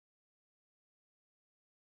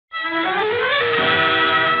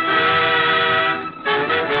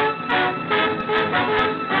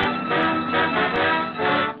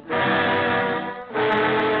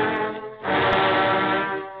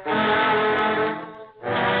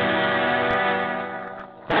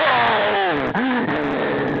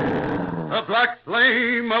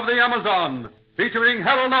of the Amazon, featuring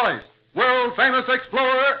Harold Noice, world-famous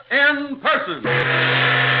explorer in person.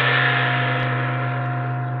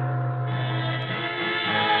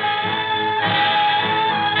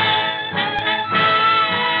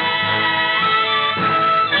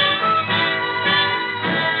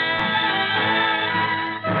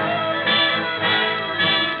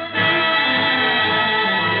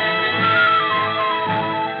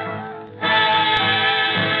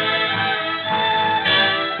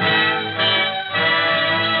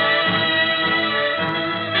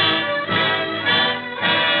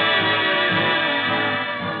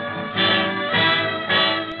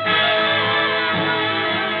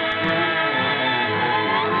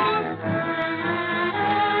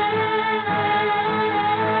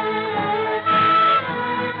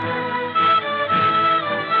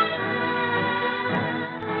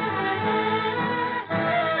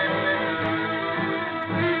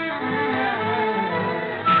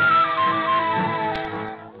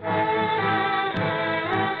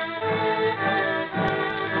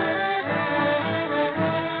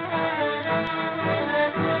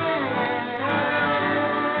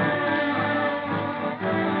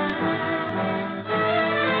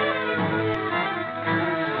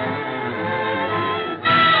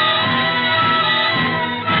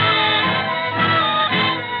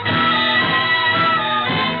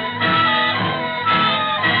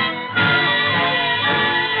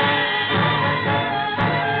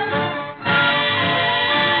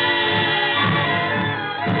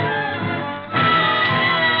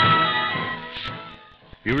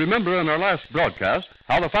 You remember in our last broadcast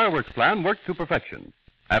how the fireworks plan worked to perfection.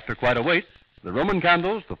 After quite a wait, the Roman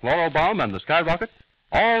candles, the floral bomb, and the skyrocket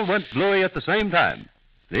all went bluey at the same time.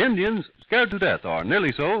 The Indians, scared to death, or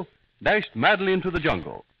nearly so, dashed madly into the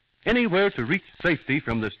jungle, anywhere to reach safety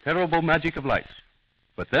from this terrible magic of lights.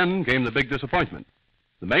 But then came the big disappointment.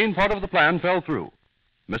 The main part of the plan fell through.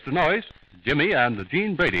 Mr. Noice, Jimmy, and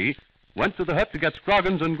Gene Brady went to the hut to get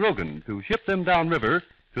Scroggins and Grogan to ship them downriver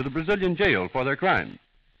to the Brazilian jail for their crime.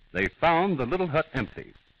 They found the little hut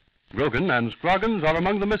empty. Grogan and Scroggins are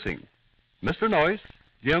among the missing. Mr. Noice,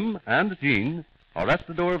 Jim, and Gene are at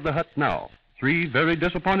the door of the hut now, three very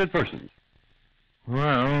disappointed persons.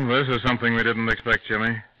 Well, this is something we didn't expect,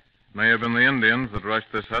 Jimmy. May have been the Indians that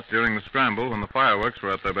rushed this hut during the scramble when the fireworks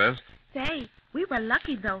were at their best. Say, we were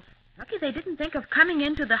lucky, though. Lucky they didn't think of coming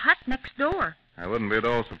into the hut next door. I wouldn't be at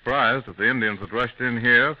all surprised if the Indians that rushed in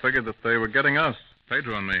here figured that they were getting us,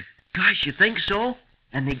 Pedro and me. Gosh, you think so?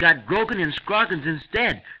 And they got Grogan and Scroggins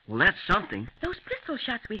instead. Well, that's something. Those pistol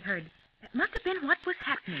shots we heard, that must have been what was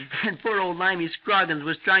happening. And poor old Limey Scroggins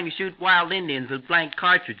was trying to shoot wild Indians with blank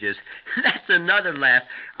cartridges. That's another laugh.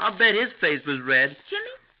 I'll bet his face was red.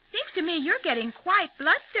 Jimmy, seems to me you're getting quite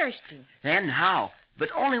bloodthirsty. And how?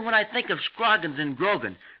 But only when I think of Scroggins and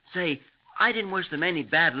Grogan. Say, I didn't wish them any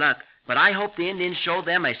bad luck, but I hope the Indians show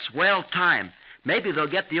them a swell time. Maybe they'll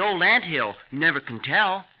get the old anthill. You never can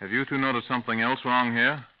tell. Have you two noticed something else wrong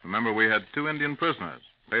here? Remember, we had 2 Indian prisoners.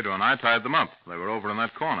 Pedro and I tied them up. They were over in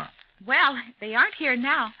that corner. Well, they aren't here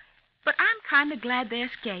now, but I'm kind of glad they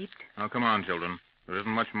escaped. Now, come on, children. There isn't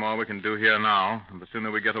much more we can do here now, and the sooner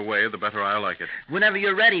we get away, the better I like it. Whenever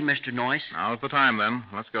you're ready, Mr. Noice. Now's the time, then.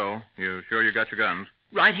 Let's go. You sure you got your guns?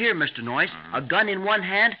 Right here, Mr. Noice. A gun in one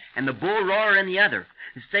hand and the bull roarer in the other.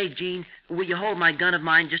 Say, Gene, will you hold my gun of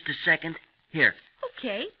mine just a second? Here.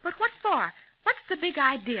 Okay, but what for? What's the big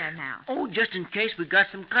idea now? Oh, just in case we got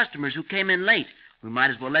some customers who came in late. We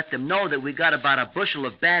might as well let them know that we got about a bushel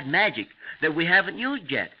of bad magic that we haven't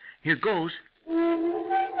used yet. Here goes.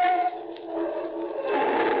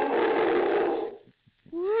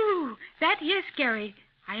 Ooh, that is scary.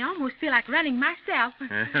 I almost feel like running myself.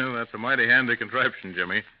 Well, that's a mighty handy contraption,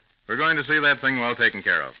 Jimmy. We're going to see that thing well taken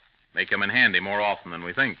care of. They come in handy more often than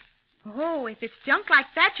we think. Oh, if it's junk like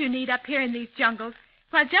that you need up here in these jungles,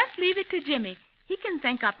 well, just leave it to Jimmy. He can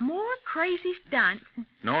think up more crazy stunts.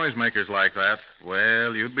 Noisemakers like that,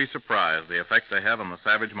 well, you'd be surprised the effect they have on the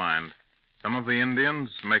savage mind. Some of the Indians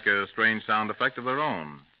make a strange sound effect of their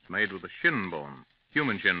own. It's made with a shin bone,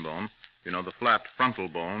 human shin bone, you know, the flat frontal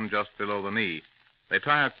bone just below the knee. They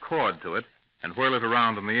tie a cord to it and whirl it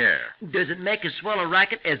around in the air. Does it make as swell a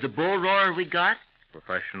racket as the bull roarer we got?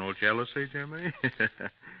 Professional jealousy, Jimmy?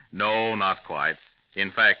 No, not quite.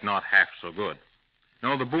 In fact, not half so good.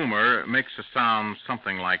 No, the boomer makes a sound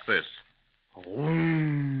something like this.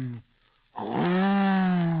 Om.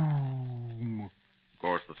 Om. Of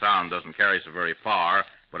course, the sound doesn't carry so very far,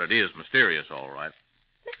 but it is mysterious, all right.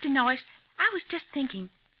 Mr. Noice, I was just thinking,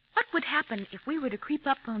 what would happen if we were to creep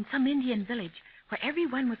up on some Indian village where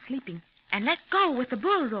everyone was sleeping and let go with the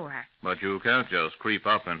bull roarer. But you can't just creep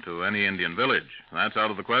up into any Indian village. That's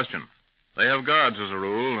out of the question. They have guards as a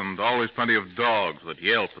rule, and always plenty of dogs that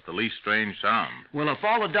yelp at the least strange sound. Well, if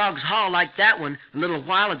all the dogs howl like that one a little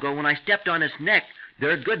while ago when I stepped on his neck,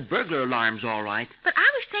 they're good burglar alarms, all right. But I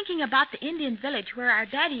was thinking about the Indian village where our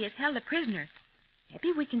daddy is held a prisoner.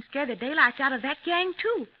 Maybe we can scare the daylights out of that gang,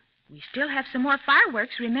 too. We still have some more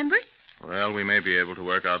fireworks, remember? Well, we may be able to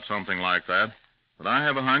work out something like that. But I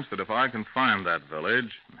have a hunch that if I can find that village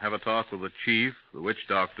and have a talk with the chief, the witch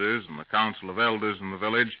doctors, and the council of elders in the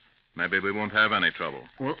village, maybe we won't have any trouble.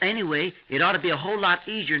 Well, anyway, it ought to be a whole lot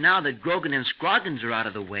easier now that Grogan and Scroggins are out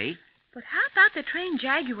of the way. But how about the trained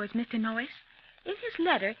jaguars, Mr. Noice? In his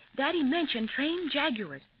letter, Daddy mentioned trained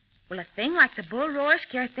jaguars. Will a thing like the bull roar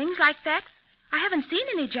scare things like that? I haven't seen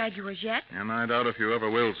any jaguars yet. And I doubt if you ever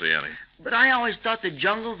will see any. But I always thought the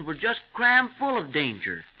jungles were just crammed full of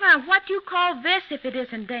danger. Well, what do you call this if it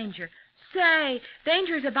isn't danger? Say,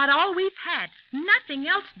 danger is about all we've had. Nothing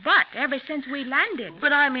else but ever since we landed.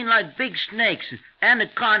 But I mean like big snakes,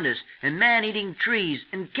 anacondas, and man-eating trees,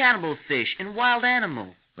 and cannibal fish, and wild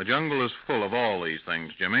animals. The jungle is full of all these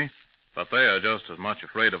things, Jimmy. But they are just as much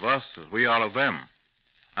afraid of us as we are of them.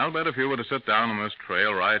 I'll bet if you were to sit down on this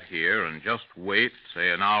trail right here and just wait,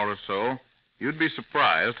 say, an hour or so, you'd be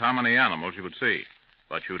surprised how many animals you would see.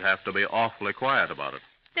 But you'd have to be awfully quiet about it.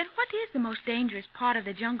 Then what is the most dangerous part of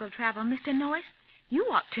the jungle travel, Mr. Noice? You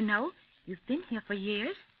ought to know. You've been here for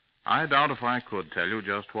years. I doubt if I could tell you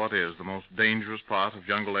just what is the most dangerous part of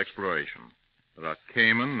jungle exploration. There are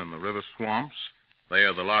caiman in the river swamps. They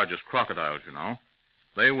are the largest crocodiles, you know.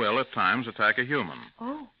 They will, at times, attack a human.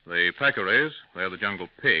 Oh. The peccaries, they're the jungle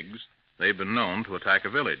pigs. They've been known to attack a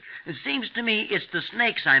village. It seems to me it's the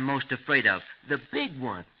snakes I'm most afraid of, the big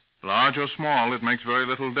ones. Large or small, it makes very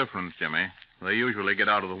little difference, Jimmy. They usually get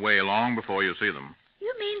out of the way long before you see them.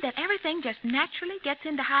 You mean that everything just naturally gets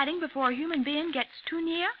into hiding before a human being gets too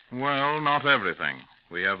near? Well, not everything.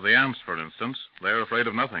 We have the ants, for instance. They're afraid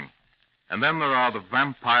of nothing. And then there are the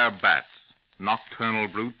vampire bats, nocturnal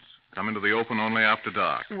brutes, come into the open only after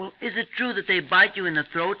dark. Well, is it true that they bite you in the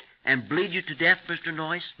throat and bleed you to death, Mr.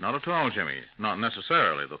 Noice? Not at all, Jimmy. Not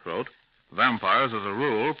necessarily the throat. Vampires, as a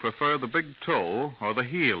rule, prefer the big toe or the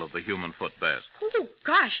heel of the human foot best. Oh,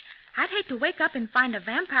 gosh. I'd hate to wake up and find a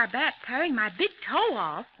vampire bat tearing my big toe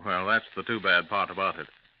off. Well, that's the too bad part about it.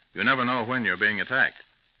 You never know when you're being attacked.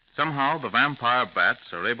 Somehow, the vampire bats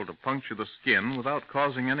are able to puncture the skin without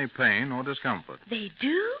causing any pain or discomfort. They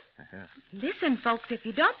do? Yes. Listen, folks, if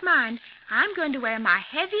you don't mind, I'm going to wear my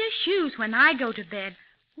heaviest shoes when I go to bed.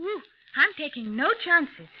 Whew, I'm taking no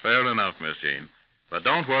chances. Fair enough, Miss Jean. But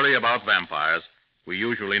don't worry about vampires. We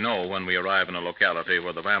usually know when we arrive in a locality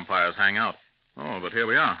where the vampires hang out. Oh, but here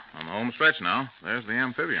we are, on the home stretch now. There's the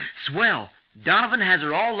amphibian. Swell. Donovan has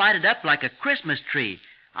her all lighted up like a Christmas tree.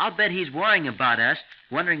 I'll bet he's worrying about us,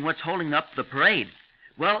 wondering what's holding up the parade.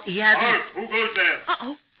 Well, he hasn't... Halt! Who goes there?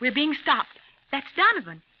 Uh-oh, we're being stopped. That's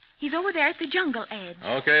Donovan. He's over there at the jungle edge.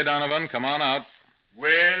 Okay, Donovan, come on out.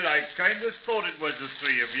 Well, I kind of thought it was the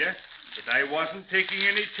three of you, but I wasn't taking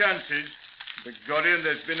any chances. Begoddin,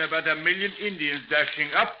 there's been about 1 million Indians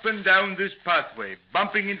dashing up and down this pathway,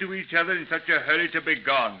 bumping into each other in such a hurry to be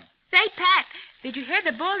gone. Say, Pat, did you hear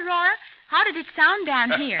the bull roar? How did it sound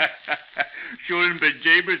down here? Sure, and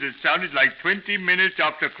bejabers, it sounded like 20 minutes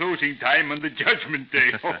after closing time on the Judgment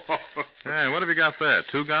Day. Hey, what have you got there?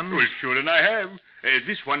 2 guns? Well, sure, and I have.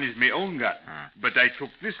 This one is my own gun. But I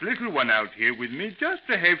took this little one out here with me just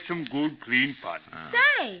to have some good, clean fun.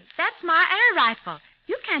 Say, that's my air rifle.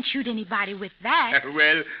 You can't shoot anybody with that.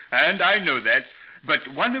 Well, and I know that. But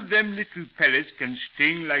one of them little pellets can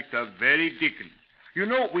sting like the very dickens. You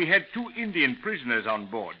know, we had 2 Indian prisoners on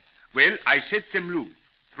board. Well, I set them loose,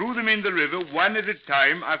 threw them in the river one at a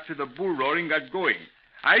time after the bull roaring got going.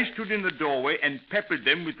 I stood in the doorway and peppered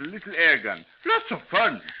them with a little air gun. Lots of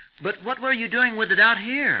fun. But what were you doing with it out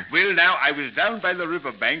here? Well, now, I was down by the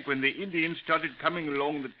river bank when the Indians started coming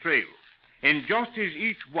along the trail. And just as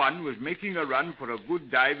each one was making a run for a good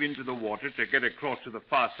dive into the water to get across to the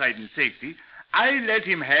far side in safety, I let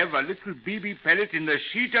him have a little BB pellet in the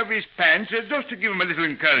seat of his pants just to give him a little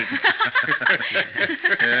encouragement.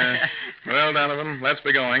 Yeah. Well, Donovan, let's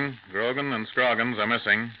be going. Grogan and Scroggins are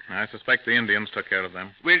missing. I suspect the Indians took care of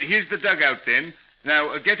them. Well, here's the dugout then.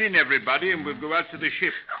 Now, get in, everybody, and we'll go out to the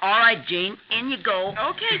ship. All right, Jane, in you go.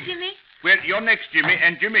 Okay, Jimmy. Well, you're next, Jimmy.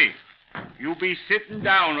 And Jimmy, you be sitting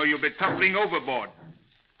down or you'll be toppling overboard.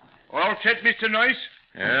 All set, Mr. Noice?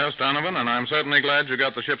 Yes, Donovan, and I'm certainly glad you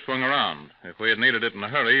got the ship swung around. If we had needed it in a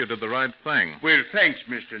hurry, you did the right thing. Well, thanks,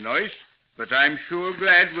 Mr. Noice. But I'm sure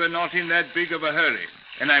glad we're not in that big of a hurry.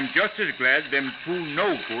 And I'm just as glad them two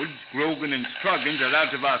no-goods, Grogan and Scroggins, are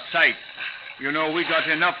out of our sight. You know, we got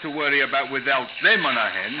enough to worry about without them on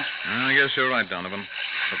our hands. I guess you're right, Donovan.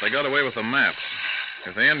 But they got away with the maps.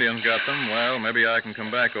 If the Indians got them, well, maybe I can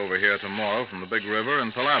come back over here tomorrow from the big river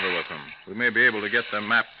and palaver with them. We may be able to get them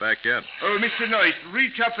maps back yet. Oh, Mr. Noice,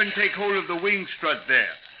 reach up and take hold of the wing strut there.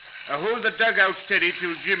 Hold the dugout steady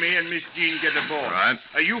till Jimmy and Miss Jean get aboard. All right.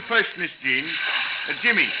 You first, Miss Jean.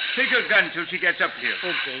 Jimmy, take her gun till she gets up here.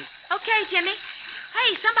 Okay. Okay, Jimmy. Hey,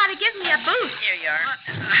 somebody give me a boost. Here you are.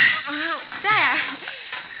 There.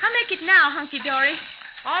 I'll make it now, Hunky-Dory.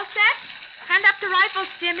 All set? Hand up the rifles,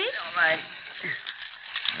 Jimmy. All right.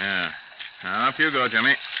 Yeah. Now, up you go,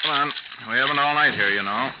 Jimmy. Come on. We haven't all night here, you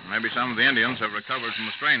know. Maybe some of the Indians have recovered from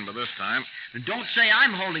the strain by this time. Don't say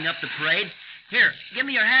I'm holding up the parade. Here, give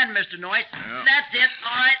me your hand, Mr. Noice. Yeah. That's it.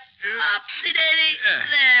 All right. Up-de-daisy.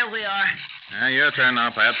 There we are. Yeah, your turn now,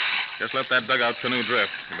 Pat. Just let that dugout canoe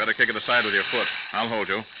drift. You better kick it aside with your foot. I'll hold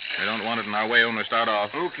you. We don't want it in our way when we start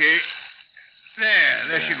off. Okay.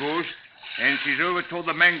 There she goes. And she's over toward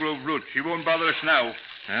the mangrove root. She won't bother us now.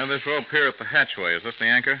 Yeah, this rope here at the hatchway. Is this the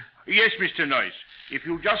anchor? Yes, Mr. Noice. If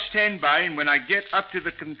you'll just stand by, and when I get up to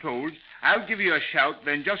the controls, I'll give you a shout,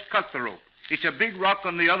 then just cut the rope. It's a big rock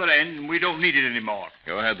on the other end, and we don't need it anymore.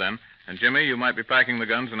 Go ahead, then. And, Jimmy, you might be packing the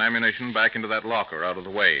guns and ammunition back into that locker out of the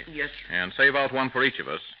way. Yes, sir. And save out one for each of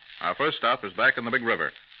us. Our first stop is back in the big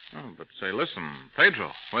river. Oh, but say, listen,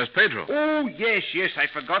 Pedro. Where's Pedro? Oh, yes, I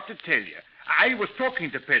forgot to tell you. I was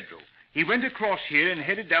talking to Pedro. He went across here and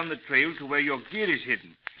headed down the trail to where your gear is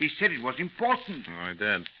hidden. He said it was important. Oh, he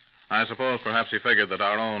did. I suppose perhaps he figured that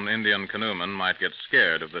our own Indian canoemen might get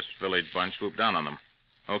scared if this village bunch swooped down on them.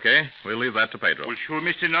 Okay, we'll leave that to Pedro. Well, sure,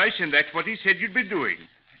 Mr. Noice, and that's what he said you'd be doing.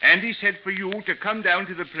 And he said for you to come down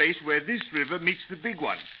to the place where this river meets the big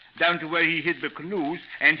one, down to where he hid the canoes,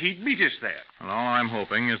 and he'd meet us there. Well, all I'm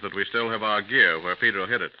hoping is that we still have our gear where Pedro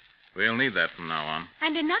hid it. We'll need that from now on.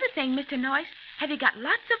 And another thing, Mr. Noice, have you got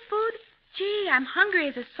lots of food? Gee, I'm hungry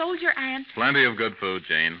as a soldier ant. Plenty of good food,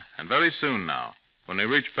 Jane. And very soon now. When we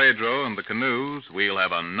reach Pedro and the canoes, we'll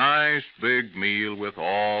have a nice big meal with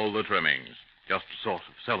all the trimmings. Just to sort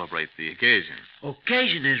of celebrate the occasion.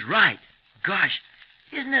 Occasion is right. Gosh,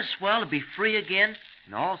 isn't it swell to be free again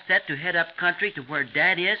and all set to head up country to where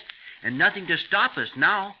Dad is and nothing to stop us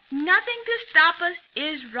now? Nothing to stop us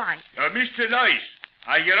is right. Mr. Noice,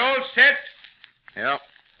 are you all set? Yep.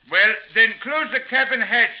 Well, then close the cabin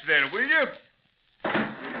hatch there, will you?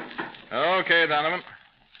 Okay, Donovan.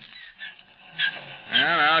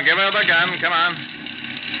 Yeah, now, give her the gun. Come on.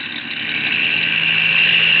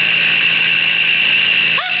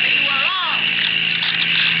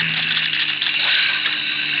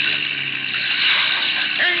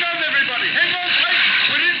 Hang on, everybody. Hang on tight.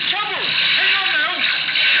 We're in trouble. Hang on now.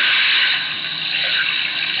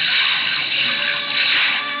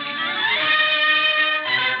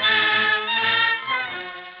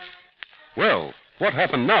 Well, what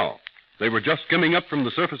happened now? They were just skimming up from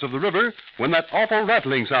the surface of the river when that awful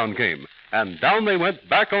rattling sound came, and down they went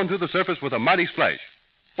back onto the surface with a mighty splash.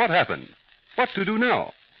 What happened? What to do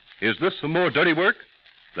now? Is this some more dirty work?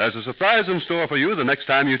 There's a surprise in store for you the next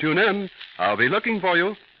time you tune in. I'll be looking for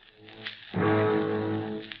you.